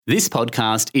This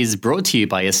podcast is brought to you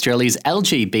by Australia's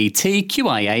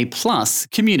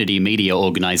LGBTQIA+ community media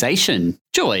organisation,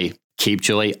 Joy. Keep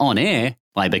Joy on air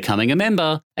by becoming a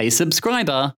member, a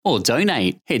subscriber, or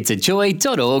donate. Head to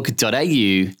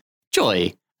joy.org.au.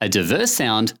 Joy, a diverse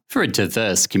sound for a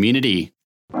diverse community.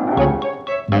 Who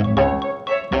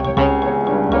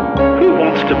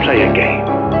wants to play a game?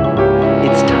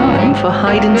 It's time for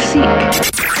hide and seek.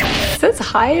 It says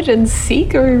hide and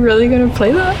seek. Are we really going to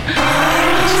play that?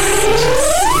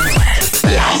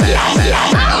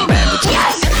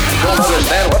 Don't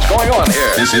understand what's going on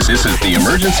here. This is the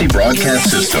emergency broadcast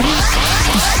system.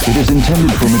 It is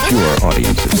intended for mature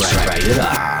audiences. Rated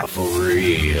R for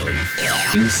real.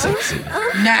 You sexy.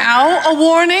 Now, a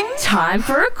warning. Time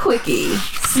for a quickie.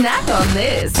 Snack on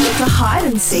this. It's a hide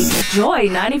and seek Joy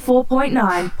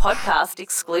 94.9 podcast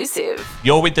exclusive.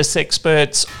 You're with the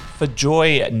Sexperts for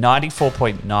Joy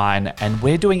 94.9, and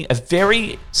we're doing a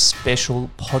very special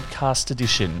podcast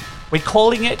edition. We're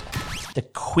calling it the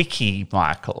Quickie,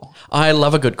 Michael. I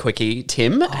love a good quickie,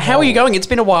 Tim. How are you going? It's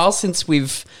been a while since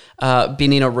we've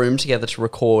been in a room together to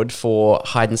record for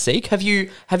Hide and Seek. Have you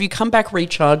come back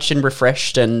recharged and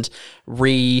refreshed and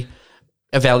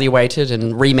re-evaluated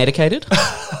and remedicated?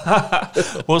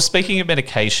 Well, speaking of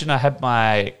medication, I had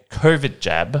my COVID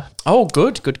jab. Oh,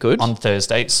 good. On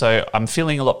Thursday, so I'm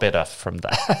feeling a lot better from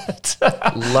that.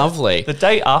 Lovely. The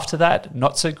day after that,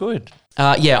 not so good.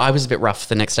 Yeah, I was a bit rough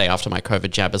the next day after my COVID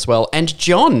jab as well. And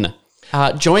John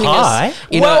joining us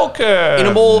in Welcome. in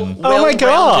a more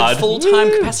well-rounded full-time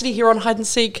Woo. capacity here on Hide and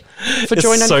Seek for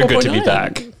Joy 94.9. It's so good to be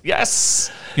back. Yes.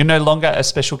 You're no longer a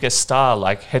special guest star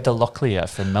like Heather Locklear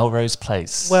from Melrose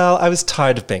Place. Well, I was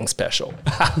tired of being special.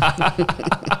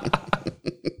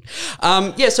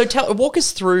 So walk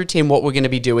us through, Tim, what we're going to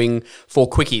be doing for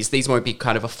Quickies. These won't be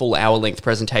kind of a full hour-length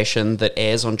presentation that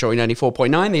airs on Joy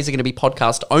 94.9. These are going to be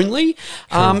podcast only,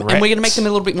 and we're going to make them a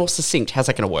little bit more succinct. How's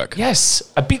that going to work?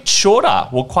 Yes, a bit shorter.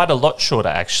 Well, quite a lot shorter,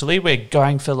 actually. We're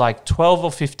going for like 12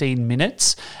 or 15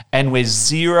 minutes, and we're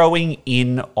zeroing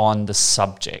in on the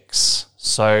subjects.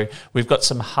 So we've got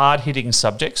some hard-hitting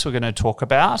subjects we're going to talk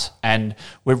about, and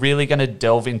we're really going to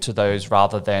delve into those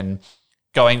rather than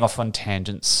going off on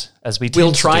tangents as we tend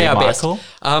We'll try to do, our Michael.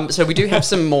 best. So we do have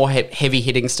some more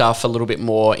heavy-hitting stuff, a little bit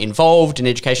more involved and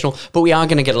educational, but we are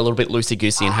going to get a little bit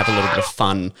loosey-goosey and have a little bit of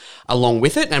fun along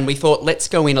with it. And we thought, let's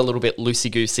go in a little bit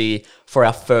loosey-goosey for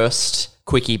our first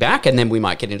quickie back, and then we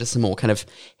might get into some more kind of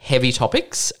heavy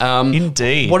topics.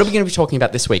 Indeed. What are we going to be talking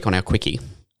about this week on our quickie?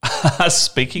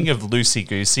 Speaking of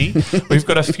loosey-goosey, we've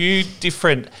got a few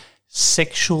different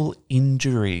sexual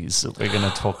injuries that we're going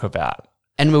to talk about.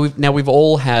 And we've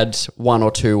all had 1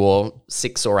 or 2 or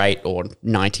 6 or 8 or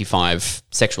 95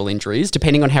 sexual injuries,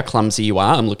 depending on how clumsy you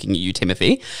are. I'm looking at you,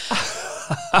 Timothy.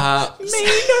 Me,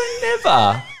 no,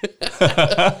 never.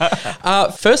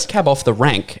 First cab off the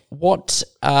rank, what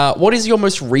is your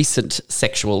most recent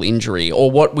sexual injury,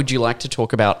 or what would you like to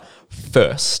talk about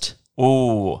first?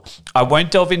 Ooh, I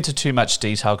won't delve into too much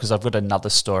detail because I've got another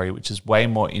story which is way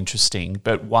more interesting,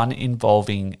 but one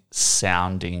involving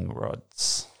sounding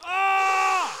rods.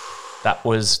 That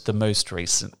was the most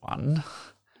recent one.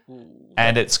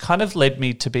 And it's kind of led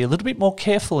me to be a little bit more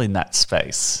careful in that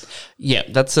space. Yeah,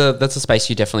 that's a space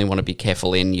you definitely want to be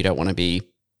careful in. You don't want to be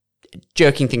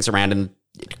jerking things around and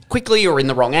quickly or in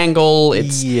the wrong angle.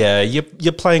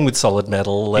 You're playing with solid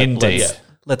metal. Indeed.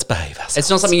 Let's behave ourselves. It's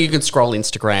not something you can scroll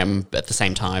Instagram at the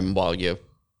same time while you're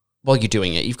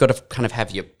doing it. You've got to kind of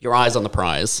have your eyes on the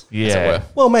prize, as it were.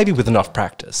 Well, maybe with enough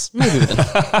practice.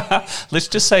 Let's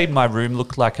just say my room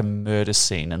looked like a murder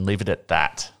scene and leave it at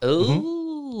that.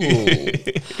 Ooh.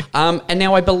 And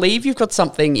now I believe you've got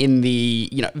something in the,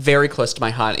 very close to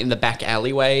my heart, in the back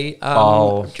alleyway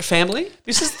family.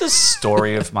 This is the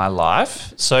story of my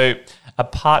life. So a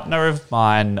partner of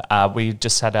mine, we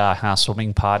just had our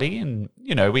housewarming party, and,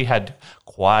 we had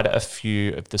quite a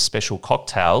few of the special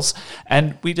cocktails,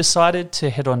 and we decided to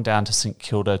head on down to St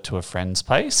Kilda to a friend's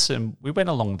place, and we went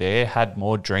along there, had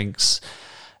more drinks,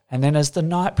 and then as the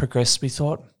night progressed, we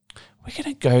thought, we're going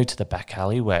to go to the back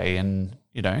alleyway and,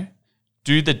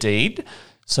 do the deed.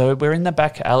 So we're in the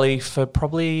back alley for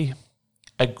probably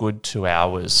a good 2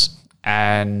 hours,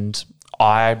 and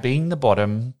I, being the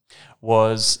bottom,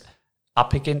 was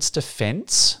up against a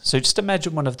fence. So just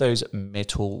imagine one of those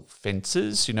metal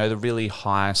fences, the really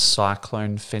high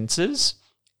cyclone fences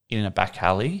in a back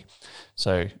alley.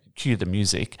 So cue the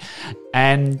music.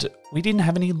 And we didn't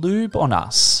have any lube on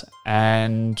us.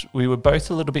 And we were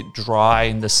both a little bit dry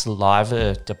in the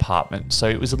saliva department. So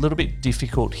it was a little bit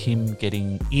difficult him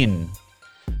getting in.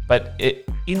 But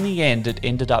in the end, it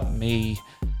ended up me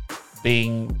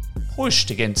being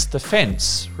pushed against the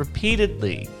fence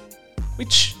repeatedly,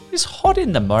 which is hot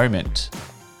in the moment.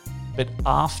 But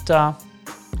after,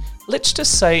 let's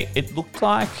just say it looked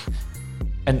like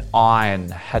an iron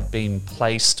had been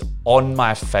placed on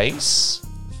my face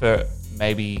for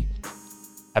maybe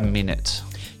a minute.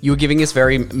 You were giving us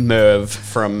very Merv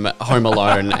from Home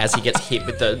Alone as he gets hit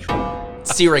with the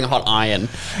searing hot iron.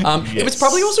 It was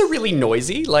probably also really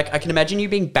noisy. Like, I can imagine you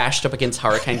being bashed up against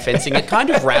hurricane fencing. It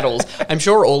kind of rattles. I'm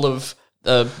sure all of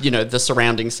the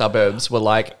surrounding suburbs were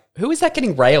like, who is that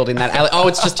getting railed in that alley? Oh,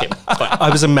 it's just him. I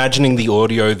was imagining the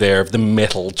audio there of the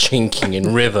metal chinking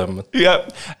in rhythm.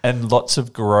 Yep. And lots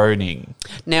of groaning.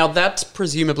 Now, that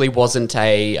presumably wasn't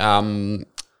a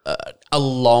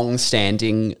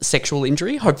long-standing sexual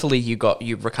injury. Hopefully you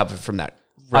recovered from that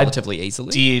relatively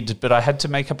easily. Did, but I had to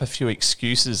make up a few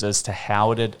excuses as to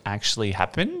how it had actually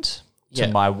happened to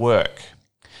my work,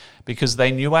 because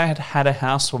they knew I had had a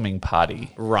housewarming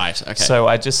party. Right, okay. So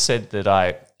I just said that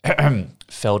I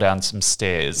fell down some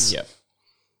stairs. Yeah.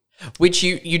 Which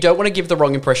you don't want to give the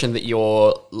wrong impression that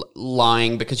you're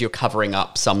lying because you're covering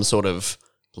up some sort of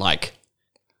like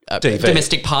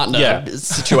domestic partner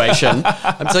situation.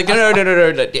 I'm just like,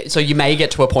 no. So you may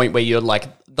get to a point where you're like,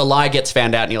 the lie gets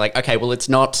found out and you're like, okay, well, it's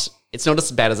not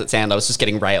as bad as it sounded. I was just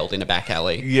getting railed in a back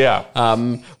alley. Yeah.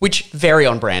 Which very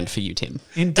on brand for you, Tim.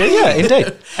 Indeed. Yeah,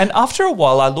 indeed. And after a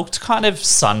while, I looked kind of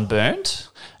sunburnt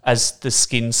as the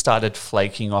skin started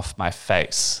flaking off my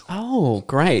face. Oh,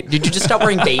 great. Did you just start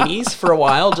wearing beanies for a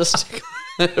while just to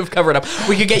kind of cover it up?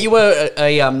 We could get you a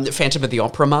Phantom of the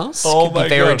Opera mask. Oh, It'd be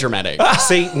very dramatic.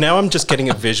 See, now I'm just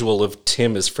getting a visual of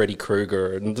Tim as Freddy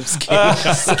Krueger and the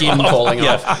Skin falling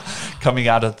off. Coming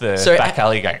out of the back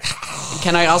alley going...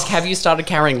 Can I ask, have you started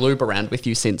carrying lube around with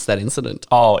you since that incident?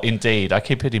 Oh, indeed. I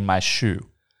keep it in my shoe.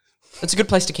 It's a good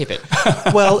place to keep it.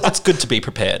 Well, it's good to be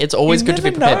prepared. It's always good to be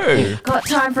prepared. Got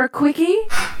time for a quickie?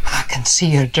 I can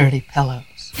see your dirty pillows.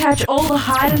 Catch all the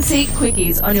hide and seek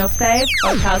quickies on your fave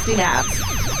podcasting apps.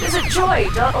 Visit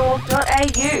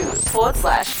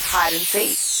joy.org.au/hide and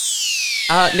seek.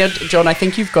 Now, John, I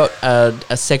think you've got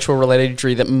a sexual related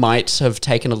injury that might have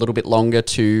taken a little bit longer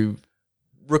to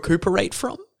recuperate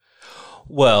from.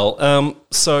 Well,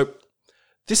 so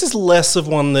this is less of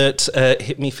one that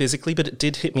hit me physically, but it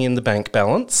did hit me in the bank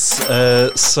balance.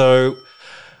 So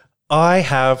I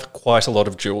have quite a lot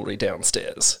of jewellery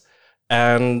downstairs.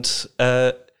 And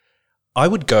I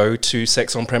would go to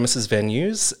sex on premises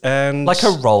venues and... Like a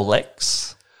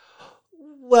Rolex?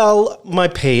 Well, my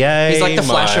PA... He's like the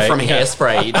flasher from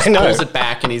Hairspray. He just I know. pulls it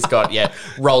back and he's got,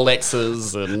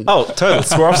 Rolexes and... Oh, totally.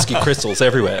 Swarovski crystals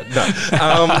everywhere.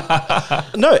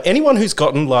 No, anyone who's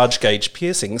gotten large gauge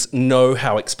piercings know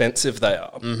how expensive they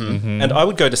are. Mm-hmm. And I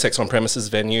would go to sex on premises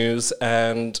venues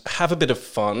and have a bit of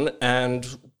fun. And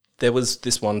there was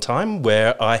this one time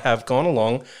where I have gone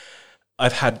along...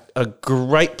 I've had a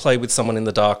great play with someone in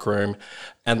the dark room,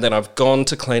 and then I've gone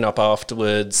to clean up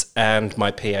afterwards, and my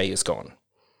PA is gone.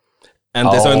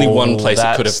 And there's only one place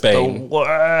it could have been. The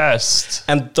worst.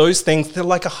 And those things, they're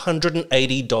like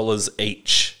 $180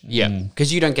 each. Yeah,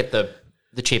 because you don't get the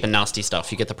cheap and nasty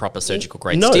stuff. You get the proper surgical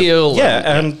grade No, steel.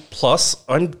 Yeah, and plus,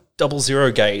 I'm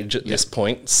 00 gauge at this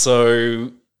point,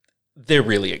 so they're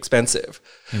really expensive.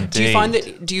 Indeed. Do you find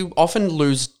that, do you often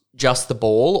lose just the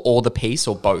ball or the piece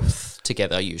or both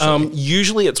together usually?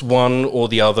 Usually it's one or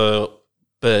the other,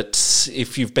 but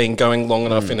if you've been going long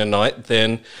enough in a night,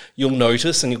 then you'll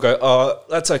notice and you'll go, oh,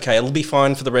 that's okay, it'll be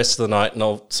fine for the rest of the night and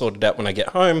I'll sort it out when I get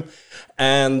home,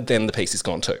 and then the piece is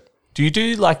gone too. Do you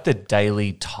do like the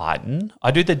Daily Titan?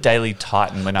 I do the Daily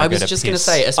Titan when I go to was just going to piss.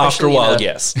 say, especially After a while,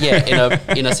 yes. Yeah,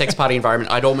 in a sex party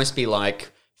environment, I'd almost be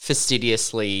like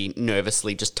fastidiously,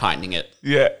 nervously just tightening it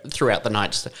throughout the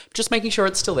night. Just making sure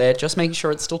it's still there, just making sure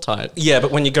it's still tight. Yeah,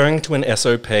 but when you're going to an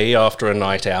SOP after a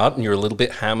night out and you're a little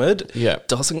bit hammered, it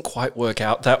doesn't quite work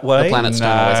out that way. The planets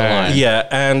don't always align. Yeah,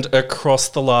 and across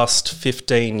the last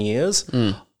 15 years,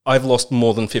 I've lost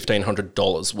more than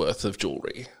 $1,500 worth of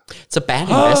jewellery. It's a bad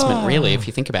investment, really, if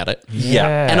you think about it.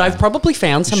 Yeah. And I've probably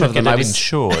found some of them. I was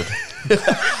insured.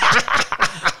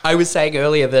 I was saying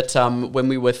earlier that when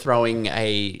we were turning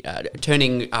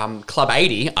Club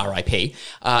 80, RIP,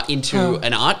 into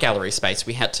an art gallery space,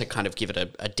 we had to kind of give it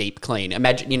a deep clean.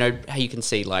 Imagine, how you can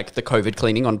see like the COVID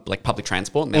cleaning on like public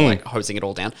transport and they're like hosing it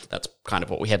all down. That's kind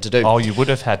of what we had to do. Oh, you would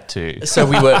have had to. So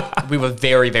we were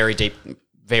very, very deep.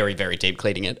 Very, very deep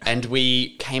cleaning it. And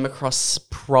we came across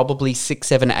probably 6,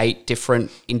 7, 8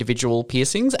 different individual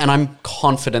piercings. And I'm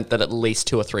confident that at least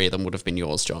 2 or 3 of them would have been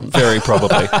yours, John. Very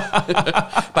probably.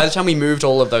 By the time we moved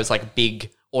all of those like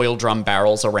big oil drum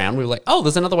barrels around. We were like, oh,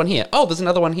 there's another one here. Oh, there's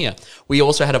another one here. We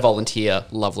also had a volunteer,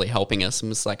 lovely, helping us, and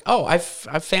was like, oh, I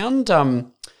found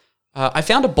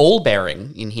a ball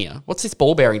bearing in here. What's this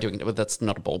ball bearing doing? Well, that's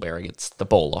not a ball bearing. It's the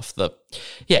ball off a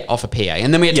PA.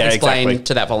 And then we had to explain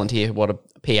to that volunteer what a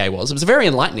PA was. It was a very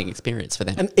enlightening experience for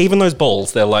them. And even those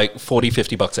balls, they're like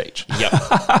 $40-$50 each. Yep.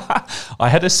 I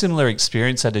had a similar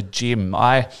experience at a gym.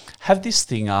 I have this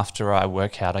thing after I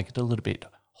work out, I get a little bit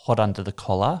hot under the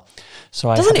collar. So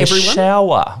I have a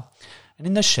shower. And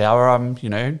in the shower, I'm,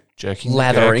 jerking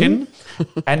lathering. The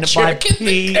gherkin. And my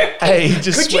PA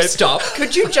just Could you stop?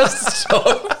 Could you just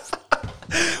stop?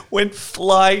 went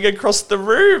flying across the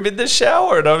room in the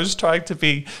shower. And I was trying to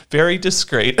be very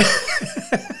discreet.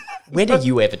 When are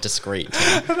you ever discreet?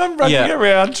 And I'm running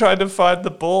around trying to find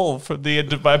the ball from the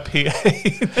end of my PA.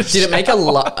 Did it make a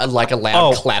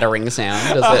loud clattering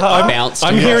sound as it bounced?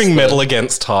 I'm hearing metal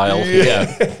against tile.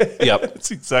 Yeah. Yep.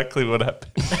 That's exactly what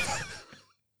happened.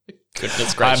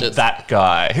 Goodness gracious. I'm that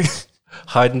guy.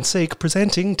 Hide and Seek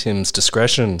presenting Tim's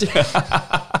discretion.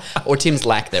 Or Tim's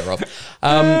lack thereof.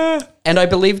 And I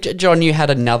believe, John, you had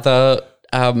another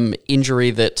injury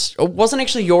that wasn't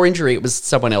actually your injury, it was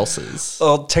someone else's.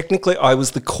 Well, technically I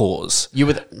was the cause. You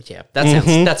were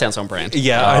that sounds on brand.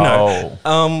 Yeah, I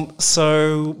know.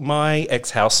 So my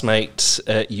ex-housemate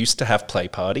used to have play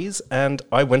parties, and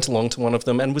I went along to one of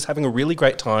them and was having a really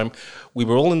great time. We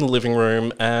were all in the living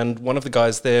room, and one of the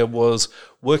guys there was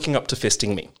working up to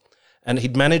fisting me. And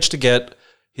he'd managed to get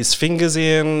his fingers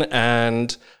in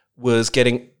and was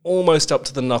getting almost up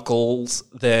to the knuckles.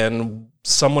 Then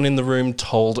someone in the room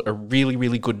told a really,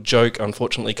 really good joke.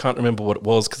 Unfortunately, can't remember what it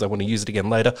was because I want to use it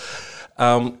again later.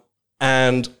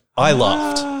 And I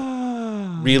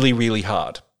laughed really, really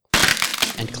hard.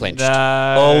 And clenched.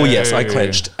 No. Oh, yes, I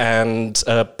clenched. And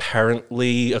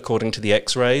apparently, according to the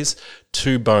x-rays,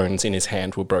 2 bones in his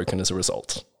hand were broken as a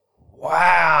result.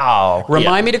 Wow.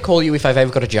 Remind me to call you if I've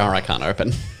ever got a jar I can't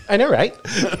open. I know, right?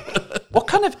 What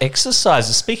kind of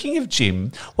exercises, speaking of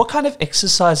gym, what kind of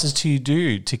exercises do you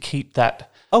do to keep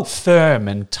that firm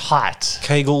and tight?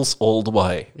 Kegels all the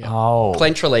way. Yeah. Oh.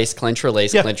 Clench, release, clench,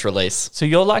 release, clench, release. So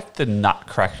you're like the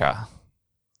nutcracker.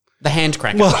 The hand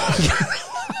cracker.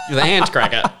 You're the hand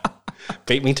cracker.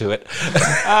 Beat me to it.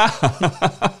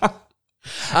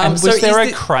 And was there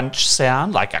a crunch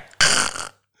sound? Like a...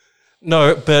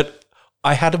 No, but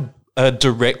I had a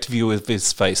direct view of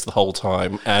his face the whole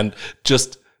time and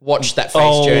just... watched that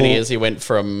face journey as he went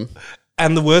from...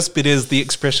 And the worst bit is the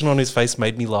expression on his face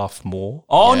made me laugh more.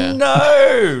 Oh,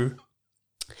 no!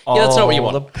 Yeah, that's not what you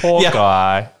want. The poor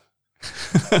guy.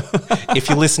 If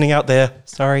you're listening out there,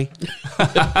 sorry.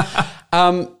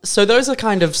 So those are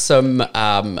kind of some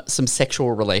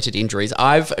sexual related injuries.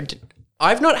 I've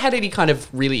not had any kind of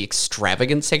really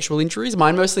extravagant sexual injuries.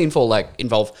 Mine mostly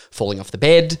involve falling off the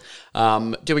bed,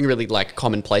 doing really like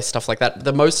commonplace stuff like that.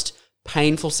 The most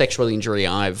painful sexual injury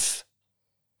I've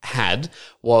had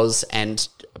was, and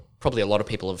probably a lot of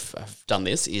people have done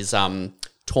this, is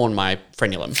torn my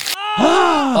frenulum.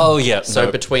 Oh yeah.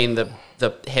 So between the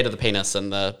head of the penis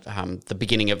and the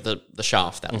beginning of the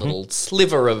shaft, that little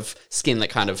sliver of skin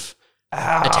that kind of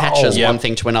attaches one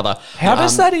thing to another. How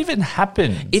does that even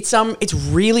happen? It's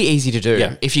really easy to do.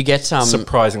 Yeah. If you get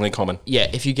surprisingly common.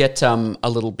 Yeah, if you get a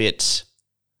little bit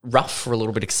rough or a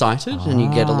little bit excited, and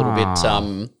you get a little bit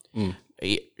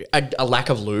a lack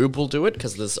of lube will do it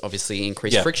because there's obviously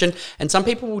increased friction, and some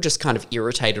people will just kind of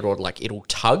irritate it, or like it'll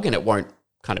tug and it won't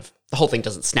the whole thing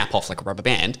doesn't snap off like a rubber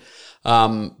band.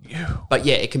 But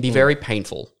yeah, it can be very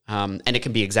painful. And it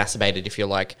can be exacerbated if you're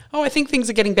like, oh, I think things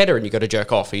are getting better, and you go to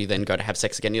jerk off, or you then go to have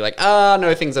sex again. You're like,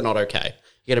 no, things are not okay.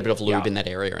 You get a bit of lube in that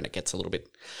area, and it gets a little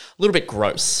bit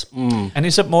gross. And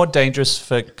is it more dangerous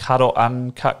for cut or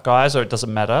uncut guys, or it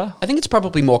doesn't matter? I think it's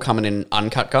probably more common in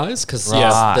uncut guys because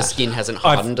the skin hasn't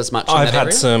hardened as much. I've in that had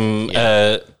area. some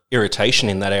irritation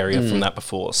in that area from that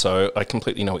before, so I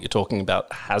completely know what you're talking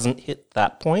about. Hasn't hit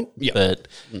that point, but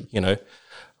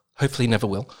hopefully never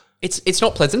will. It's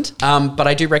not pleasant, but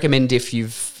I do recommend if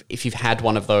you've had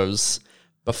one of those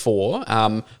before,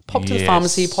 pop to the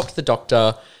pharmacy, pop to the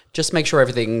doctor. Just make sure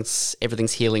everything's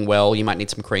healing well. You might need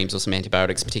some creams or some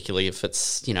antibiotics, particularly if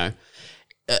it's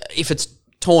if it's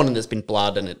torn and there's been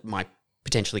blood and it might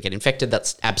potentially get infected.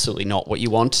 That's absolutely not what you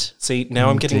want. See, now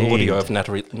I'm getting audio of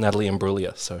Natalie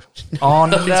Imbruglia. So oh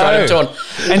no! That's right,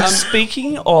 and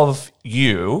speaking of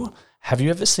you, have you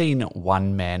ever seen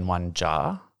One Man, One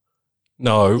Jar?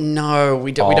 No,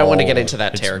 we don't want to get into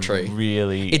that territory.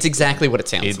 It's exactly what it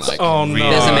sounds like. Oh no!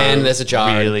 There's a man, there's a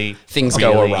jar. Really, things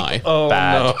go awry. Oh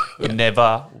bad. no!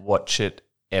 Never watch it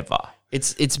ever.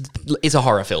 It's a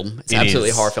horror film. It's absolutely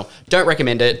is. a horror film. Don't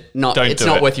recommend it. It's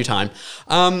not worth your time.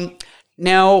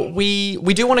 Now we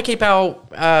do want to keep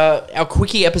our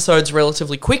quickie episodes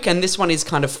relatively quick, and this one is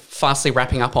kind of fastly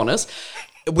wrapping up on us.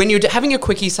 When you're having a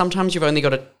quickie, sometimes you've only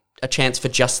got a chance for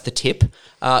just the tip.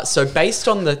 So based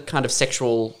on the kind of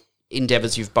sexual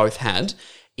endeavors you've both had,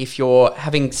 if you're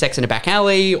having sex in a back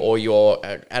alley or you're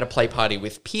at a play party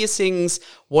with piercings,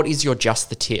 what is your just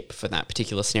the tip for that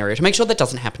particular scenario to make sure that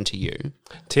doesn't happen to you?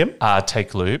 Tim?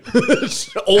 Take lube.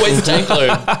 Always take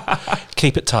lube.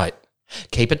 Keep it tight.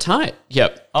 Keep it tight.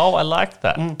 Yep. Oh, I like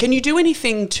that. Can you do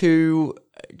anything to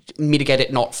mitigate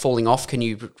it not falling off? Can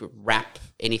you wrap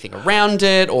anything around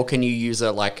it, or can you use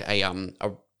a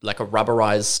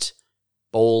rubberized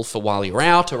ball for while you're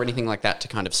out, or anything like that to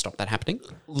kind of stop that happening?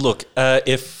 Look,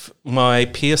 if my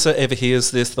piercer ever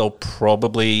hears this, they'll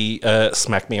probably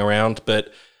smack me around,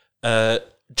 but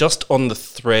just on the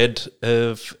thread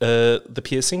of the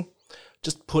piercing,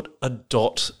 just put a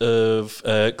dot of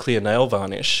clear nail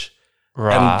varnish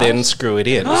and then screw it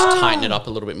in. Just tighten it up a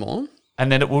little bit more.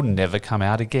 And then it will never come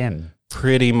out again.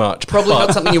 Pretty much. Probably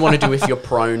not something you want to do if you're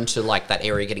prone to like that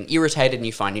area getting irritated and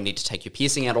you find you need to take your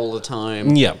piercing out all the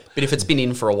time. Yeah. But if it's been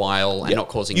in for a while and not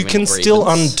causing you can any still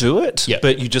grievance- undo it,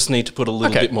 but you just need to put a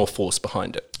little bit more force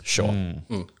behind it. Sure.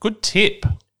 Good tip.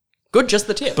 Good, just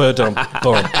the tip. Boom.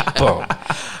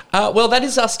 Well, that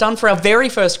is us done for our very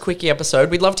first quickie episode.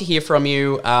 We'd love to hear from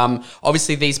you.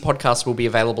 Obviously, these podcasts will be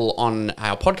available on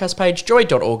our podcast page,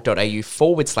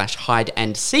 joy.org.au/hide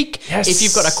and seek. Yes. If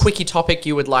you've got a quickie topic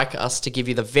you would like us to give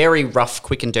you the very rough,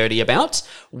 quick and dirty about,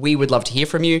 we would love to hear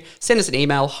from you. Send us an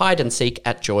email,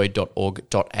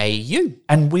 hideandseek@joy.org.au.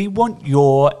 And we want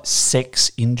your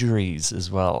sex injuries as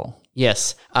well.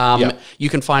 Yes. You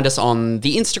can find us on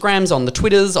the Instagrams, on the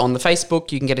Twitters, on the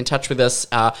Facebook. You can get in touch with us,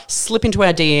 slip into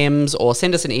our DMs or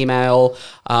send us an email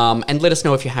and let us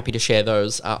know if you're happy to share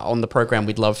those on the program.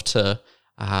 We'd love to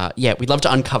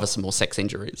uncover some more sex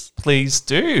injuries. Please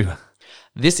do.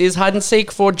 This is Hide and Seek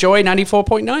for Joy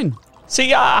 94.9.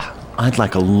 See ya! I'd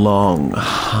like a long,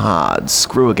 hard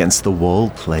screw against the wall,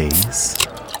 please.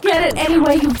 Get it any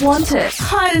way you want it.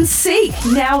 Hide and Seek,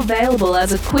 now available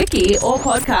as a quickie or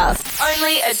podcast.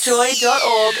 Only at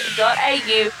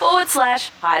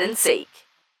joy.org.au/hide and seek.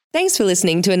 Thanks for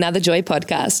listening to another Joy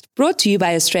podcast, brought to you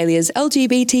by Australia's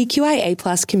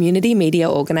LGBTQIA+ community media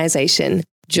organisation,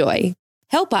 Joy.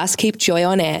 Help us keep Joy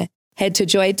on air. Head to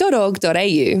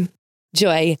joy.org.au.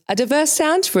 Joy, a diverse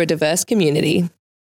sound for a diverse community.